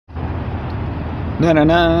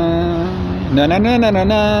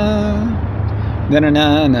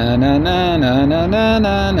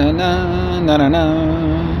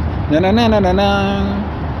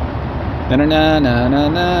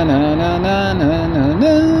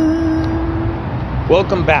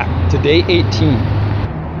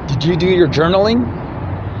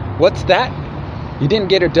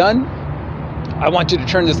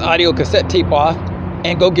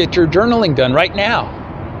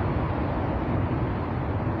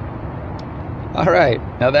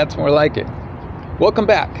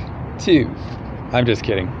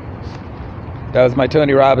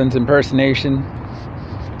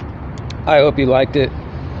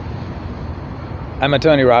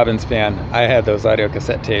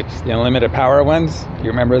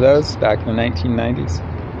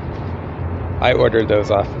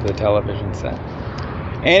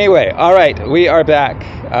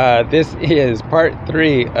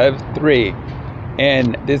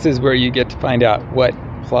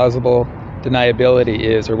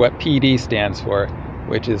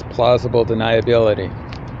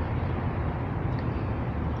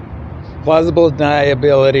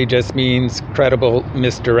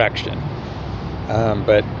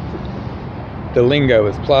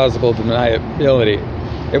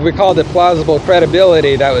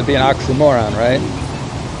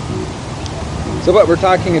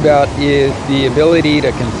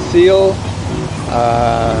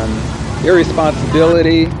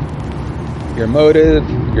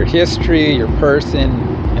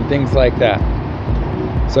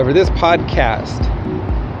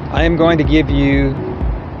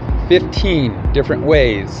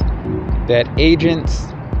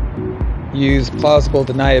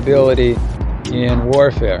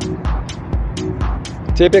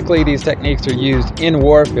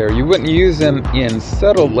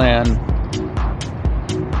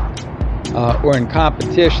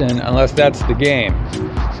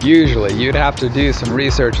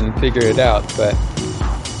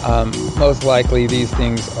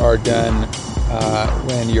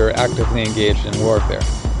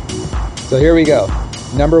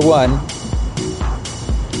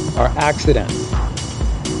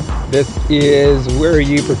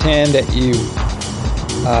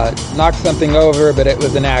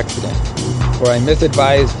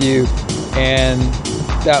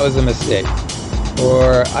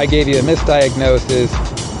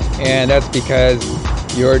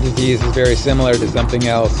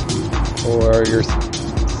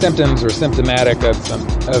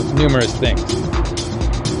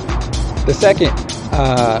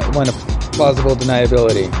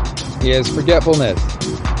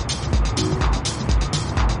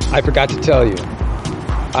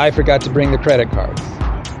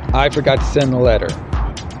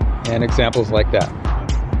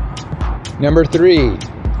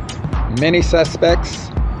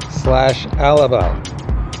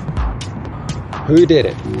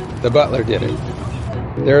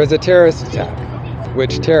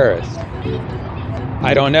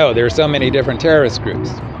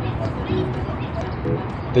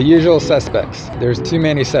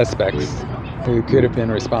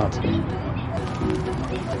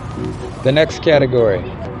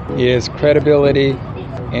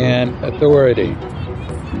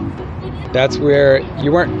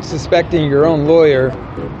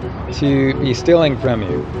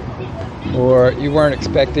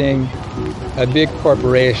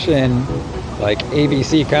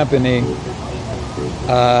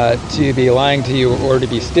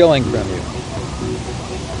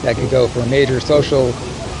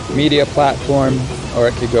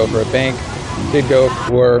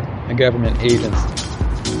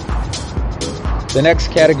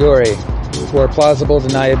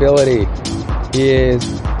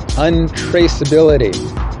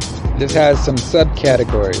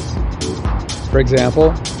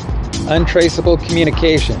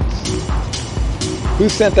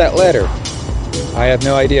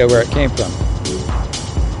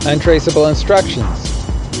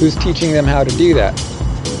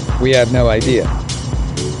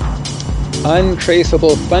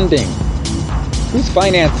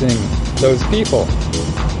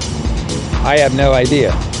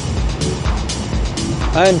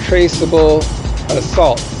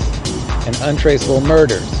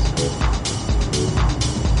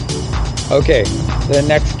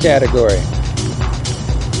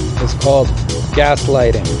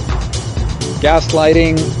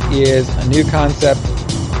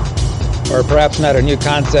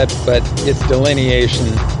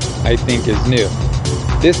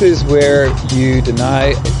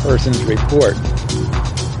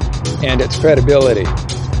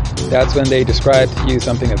That's when they describe to you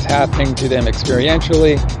something that's happening to them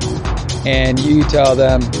experientially, and you tell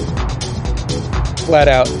them flat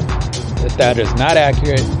out that that is not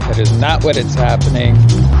accurate, that is not what it's happening,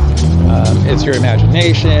 it's your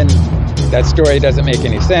imagination, that story doesn't make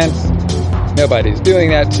any sense, nobody's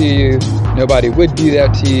doing that to you, nobody would do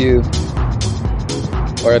that to you,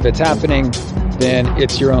 or if it's happening, then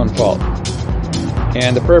it's your own fault.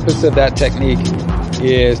 And the purpose of that technique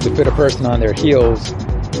is to put a person on their heels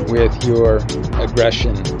with your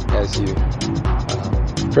aggression as you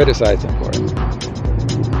criticize them for it.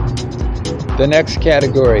 The next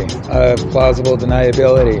category of plausible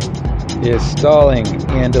deniability is stalling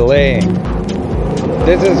and delaying.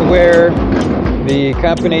 This is where the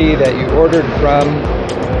company that you ordered from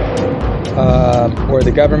or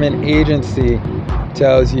the government agency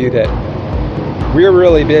tells you that we're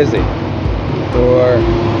really busy, or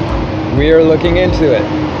we're looking into it,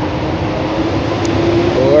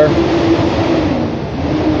 or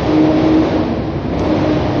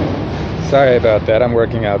sorry about that, I'm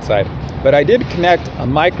working outside. But I did connect a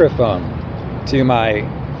microphone to my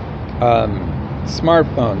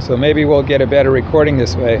smartphone, so maybe we'll get a better recording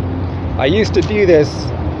this way. I used to do this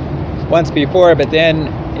once before, but then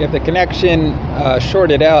if the connection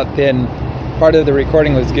shorted out, then part of the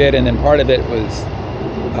recording was good and then part of it was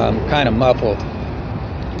kind of muffled.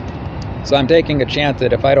 So I'm taking a chance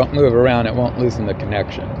that if I don't move around, it won't loosen the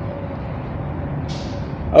connection.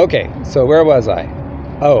 Okay, so where was I?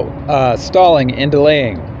 Stalling and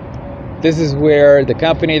delaying. This is where the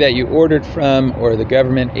company that you ordered from or the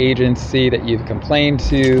government agency that you've complained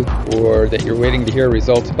to or that you're waiting to hear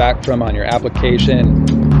results back from on your application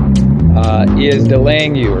is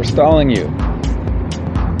delaying you or stalling you.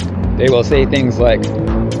 They will say things like,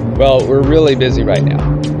 well, we're really busy right now,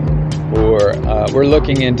 or we're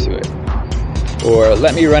looking into it, or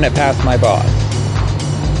let me run it past my boss,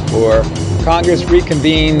 or Congress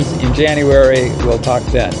reconvenes in January, we'll talk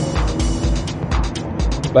then.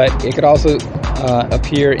 But it could also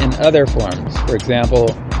appear in other forms. For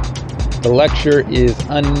example, the lecture is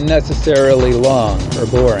unnecessarily long or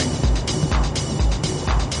boring.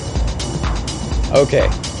 Okay,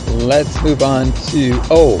 let's move on to,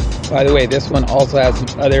 by the way, this one also has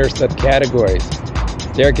some other subcategories.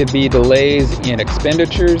 There could be delays in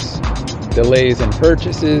expenditures, delays in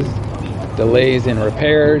purchases, delays in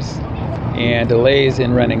repairs, and delays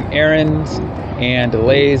in running errands, and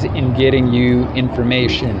delays in getting you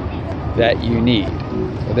information that you need.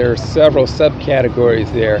 So there are several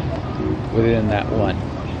subcategories there within that one.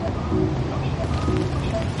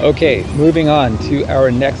 Okay, moving on to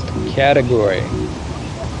our next category.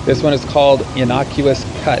 This one is called innocuous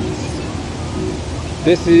cuts.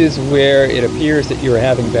 This is where it appears that you're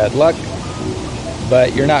having bad luck,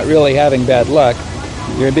 but you're not really having bad luck.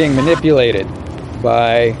 You're being manipulated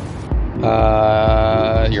by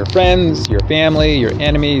your friends, your family, your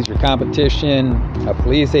enemies, your competition, a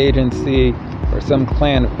police agency, or some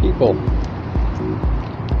clan of people.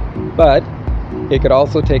 But it could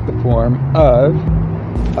also take the form of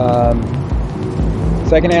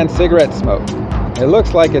secondhand cigarette smoke. It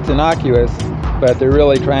looks like it's innocuous, but they're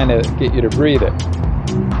really trying to get you to breathe it.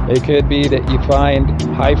 It could be that you find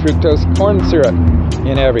high fructose corn syrup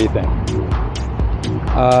in everything.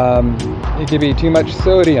 It could be too much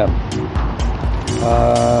sodium,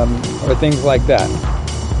 or things like that.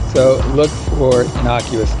 So look for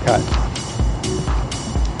innocuous cuts.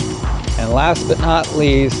 And last but not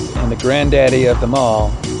least, and the granddaddy of them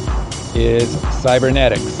all, is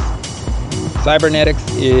cybernetics. Cybernetics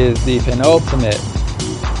is the penultimate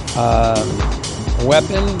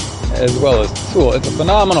weapon as well as tool. It's a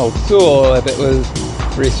phenomenal tool if it was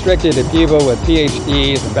restricted to people with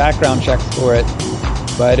PhDs and background checks for it,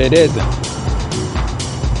 but it isn't.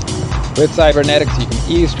 With cybernetics, you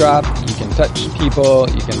can eavesdrop, you can touch people,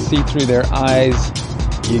 you can see through their eyes,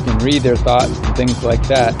 you can read their thoughts and things like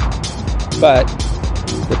that. But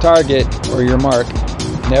the target or your mark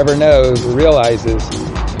never knows or realizes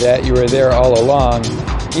that you were there all along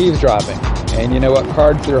eavesdropping. And you know what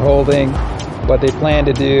cards they're holding, what they plan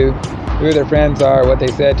to do, who their friends are, what they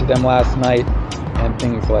said to them last night, and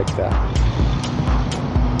things like that.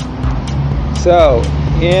 So,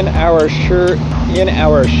 in our shared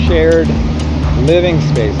living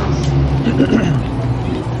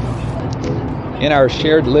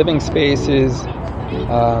spaces,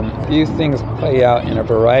 these things play out in a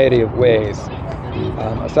variety of ways.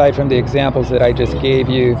 Aside from the examples that I just gave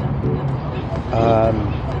you,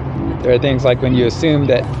 there are things like when you assume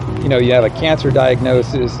that you have a cancer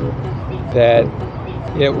diagnosis, that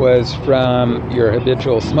it was from your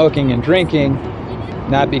habitual smoking and drinking,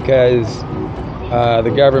 not because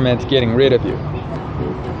the government's getting rid of you.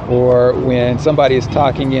 or when somebody is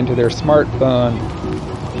talking into their smartphone,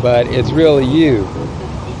 but it's really you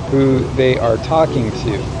who they are talking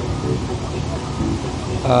to.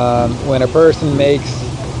 When a person makes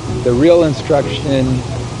the real instruction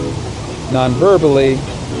non-verbally,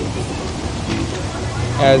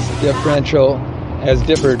 as different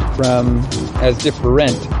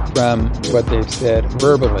from what they've said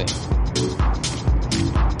verbally.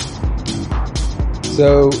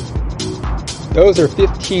 So those are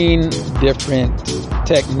 15 different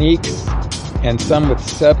techniques and some with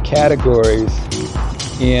subcategories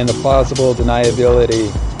in the plausible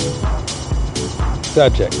deniability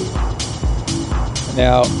subject.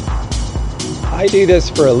 Now, I do this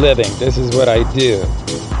for a living. This is what I do.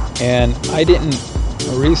 And I didn't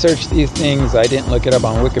research these things. I didn't look it up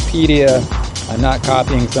on Wikipedia. I'm not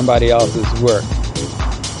copying somebody else's work.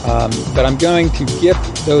 But I'm going to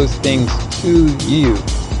gift those things to you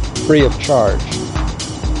free of charge.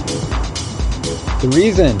 The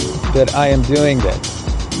reason that I am doing this,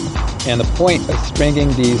 and the point of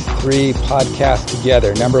stringing these 3 podcasts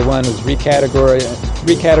together, number 1 was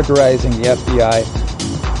recategorizing the FBI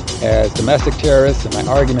as domestic terrorists, and my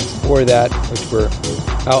arguments for that, which were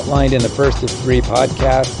outlined in the first of 3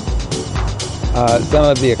 podcasts. Some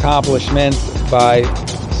of the accomplishments by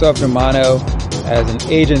Sovrumano as an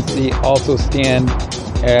agency also stand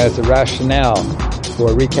as a rationale for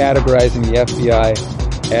recategorizing the FBI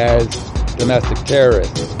as domestic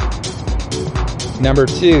terrorists. Number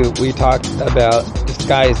 2, we talked about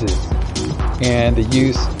disguises and the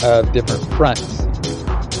use of different fronts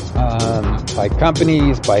by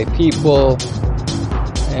companies, by people,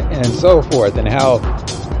 and so forth, and how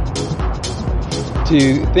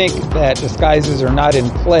to think that disguises are not in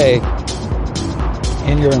play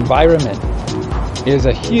in your environment is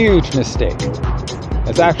a huge mistake.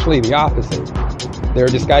 It's actually the opposite. There are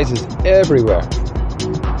disguises everywhere.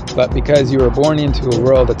 But because you were born into a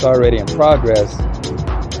world that's already in progress,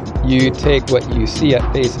 you take what you see at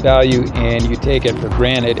face value and you take it for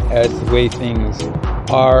granted as the way things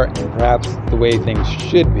are and perhaps the way things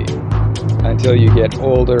should be until you get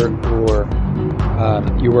older or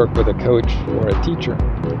you work with a coach or a teacher.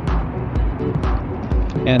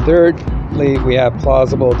 And thirdly, we have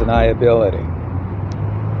plausible deniability.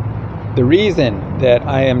 The reason that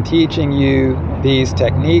I am teaching you these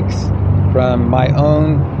techniques from my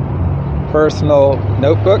own personal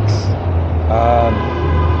notebooks,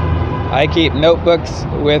 I keep notebooks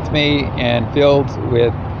with me and filled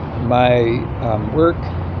with my work,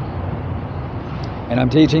 and I'm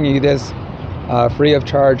teaching you this free of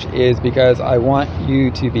charge is because I want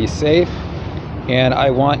you to be safe, and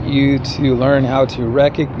I want you to learn how to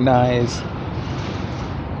recognize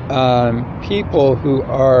people who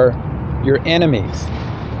are your enemies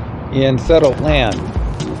in settled land.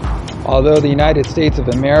 Although the United States of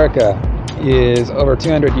America is over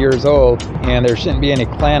 200 years old and there shouldn't be any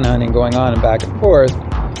clan hunting going on and back and forth,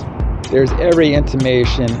 there's every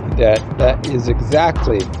intimation that that is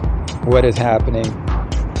exactly what is happening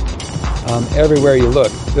everywhere you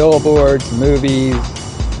look. Billboards, movies,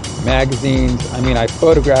 magazines. I mean, I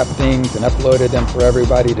photographed things and uploaded them for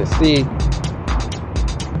everybody to see.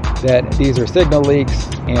 That these are signal leaks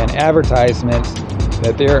and advertisements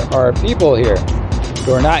that there are people here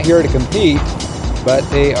who are not here to compete, but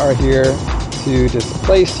they are here to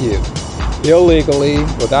displace you illegally,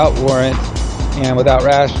 without warrant, and without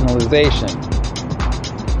rationalization.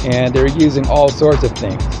 And they're using all sorts of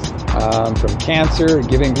things, from cancer,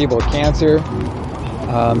 giving people cancer,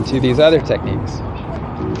 to these other techniques.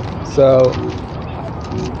 So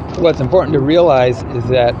what's important to realize is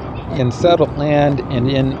that in settled land and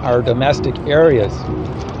in our domestic areas,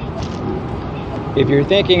 if you're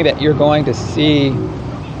thinking that you're going to see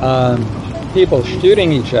people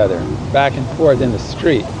shooting each other back and forth in the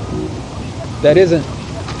street, that isn't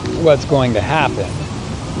what's going to happen.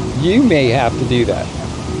 You may have to do that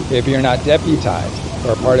if you're not deputized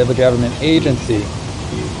or part of a government agency,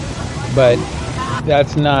 but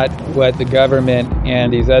that's not what the government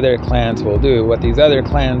and these other clans will do. What these other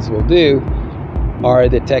clans will do are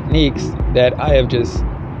the techniques that I have just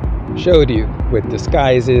showed you with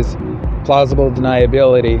disguises, plausible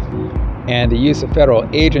deniability, and the use of federal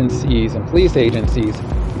agencies and police agencies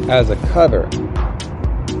as a cover.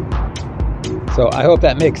 So I hope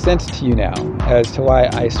that makes sense to you now as to why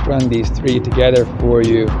I strung these 3 together for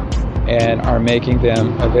you and are making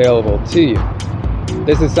them available to you.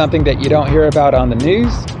 This is something that you don't hear about on the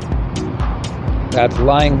news. That's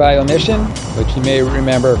lying by omission, which you may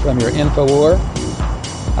remember from your InfoWar.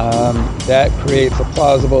 That creates a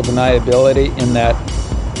plausible deniability in that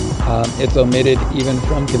it's omitted even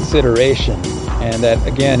from consideration, and that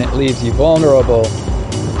again it leaves you vulnerable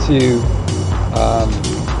to too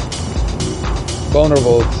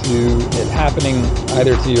vulnerable to it happening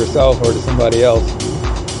either to yourself or to somebody else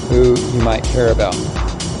who you might care about.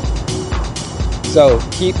 So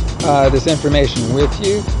keep this information with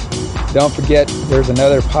you. Don't forget, there's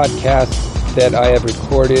another podcast that I have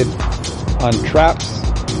recorded on traps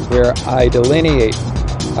where I delineate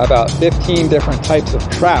about 15 different types of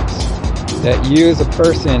traps that you as a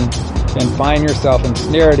person can find yourself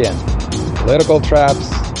ensnared in. Political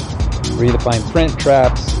traps, read the fine print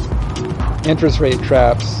traps, interest rate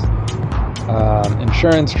traps,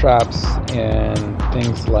 insurance traps, and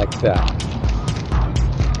things like that.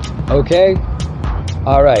 Okay?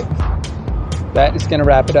 All right. That is going to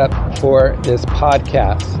wrap it up for this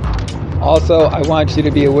podcast. Also, I want you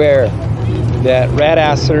to be aware that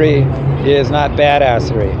radassery is not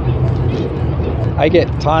badassery. I get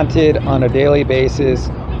taunted on a daily basis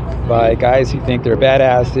by guys who think they're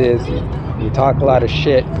badasses, who talk a lot of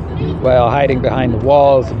shit while hiding behind the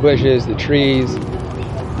walls, the bushes, the trees.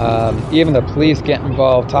 Even the police get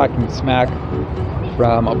involved talking smack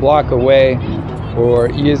from a block away, or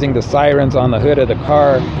using the sirens on the hood of the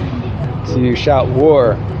car to shout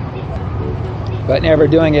war, but never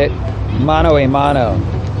doing it mano a mano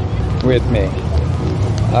with me.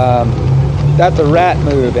 That's a rat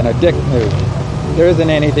move and a dick move. There isn't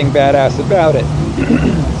anything badass about it.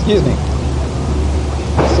 Excuse me.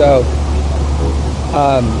 So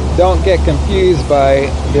don't get confused by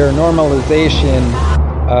their normalization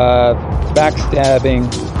of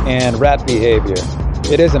backstabbing and rat behavior.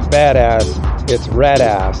 It isn't badass, it's rat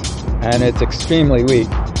ass, and it's extremely weak.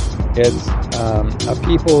 It's a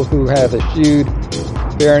people who have eschewed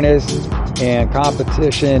fairness and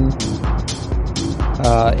competition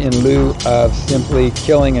in lieu of simply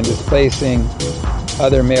killing and displacing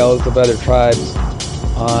other males of other tribes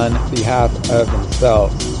on behalf of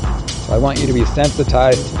themselves. So I want you to be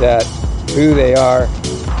sensitized to that, who they are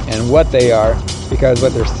and what they are, because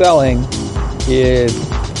what they're selling is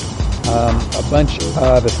a bunch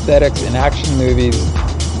of aesthetics and action movies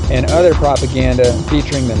and other propaganda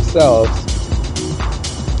featuring themselves,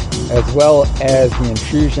 as well as the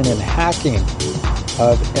intrusion and hacking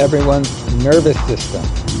of everyone's nervous system,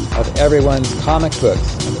 of everyone's comic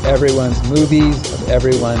books, of everyone's movies, of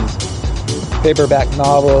everyone's paperback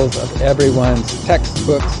novels, of everyone's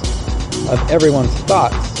textbooks, of everyone's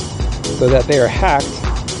thoughts, so that they are hacked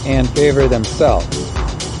and favor themselves.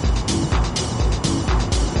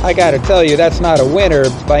 I gotta tell you, that's not a winner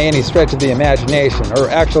by any stretch of the imagination. Or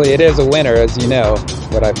actually, it is a winner, as you know,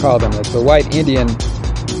 what I call them. It's a white Indian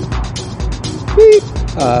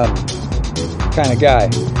kind of guy.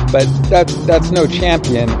 But that's no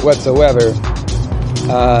champion whatsoever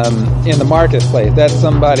in the marketplace. That's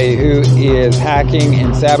somebody who is hacking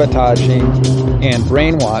and sabotaging and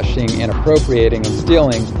brainwashing and appropriating and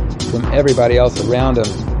stealing from everybody else around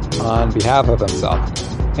him on behalf of himself.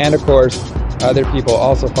 And of course, other people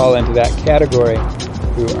also fall into that category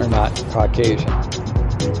who are not Caucasian.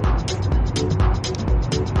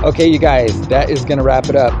 Okay, you guys, that is going to wrap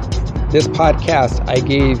it up. This podcast, I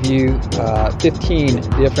gave you 15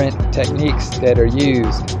 different techniques that are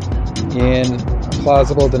used in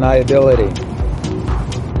plausible deniability.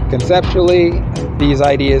 Conceptually, these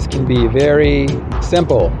ideas can be very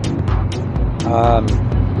simple,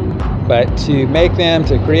 but to make them,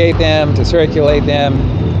 to create them, to circulate them,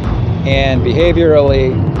 and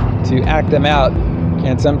behaviorally to act them out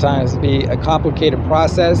can sometimes be a complicated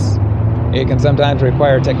process. It can sometimes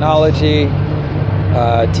require technology,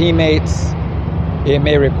 teammates. It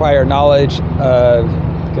may require knowledge of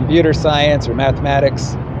computer science or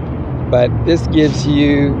mathematics, but this gives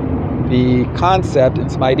you the concept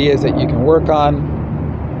and some ideas that you can work on,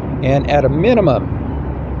 and at a minimum,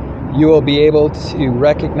 you will be able to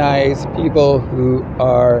recognize people who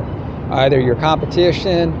are either your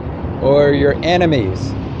competition or your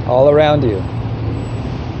enemies all around you.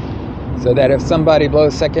 So that if somebody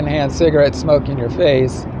blows secondhand cigarette smoke in your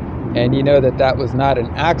face and you know that that was not an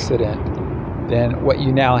accident, then what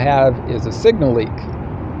you now have is a signal leak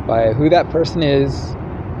by who that person is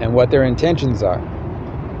and what their intentions are.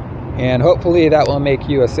 And hopefully that will make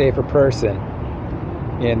you a safer person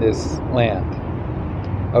in this land.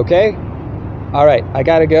 Okay? All right, I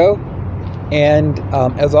gotta go. And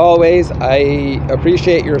as always, I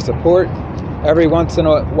appreciate your support. Every once in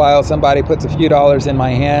a while, somebody puts a few dollars in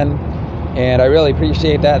my hand, and I really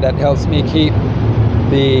appreciate that. That helps me keep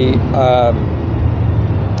the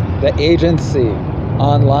agency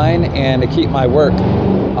online and to keep my work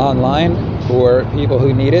online for people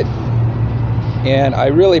who need it. And I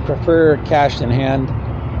really prefer cash in hand,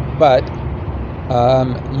 but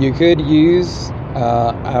you could use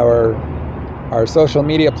our our social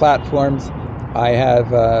media platforms. I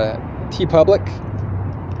have a TeePublic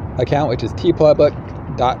account, which is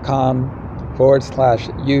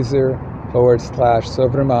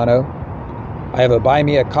teepublic.com/user/Sovrumano. I have a Buy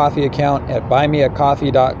Me a Coffee account at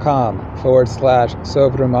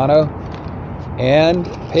buymeacoffee.com/Sovrumano, and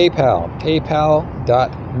PayPal,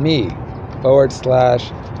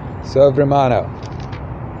 paypal.me/Sovrumano.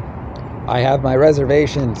 I have my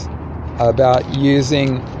reservations about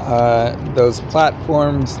using those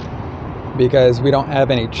platforms because we don't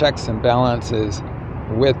have any checks and balances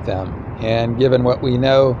with them. And given what we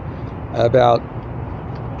know about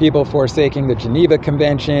people forsaking the Geneva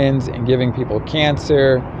Conventions and giving people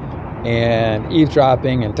cancer and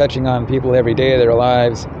eavesdropping and touching on people every day of their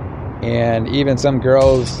lives, and even some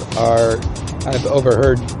girls I've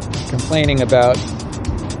overheard complaining about,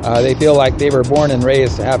 they feel like they were born and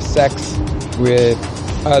raised to have sex with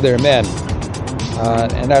other men.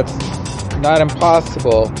 And that's not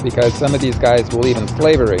impossible because some of these guys believe in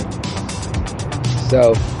slavery.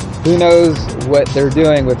 So who knows what they're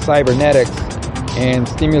doing with cybernetics and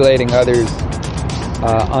stimulating others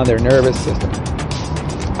on their nervous system.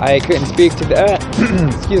 I couldn't speak to that.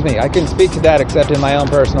 Excuse me. I couldn't speak to that except in my own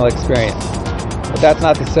personal experience. But that's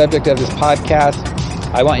not the subject of this podcast.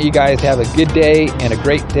 I want you guys to have a good day and a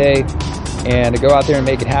great day, and to go out there and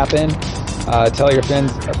make it happen. Tell your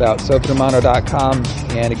friends about sovrumano.com.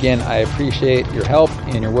 And again, I appreciate your help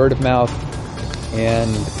and your word of mouth and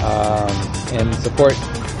support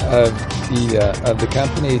of the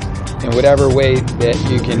company in whatever way that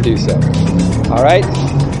you can do so. All right.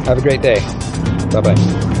 Have a great day. Bye-bye.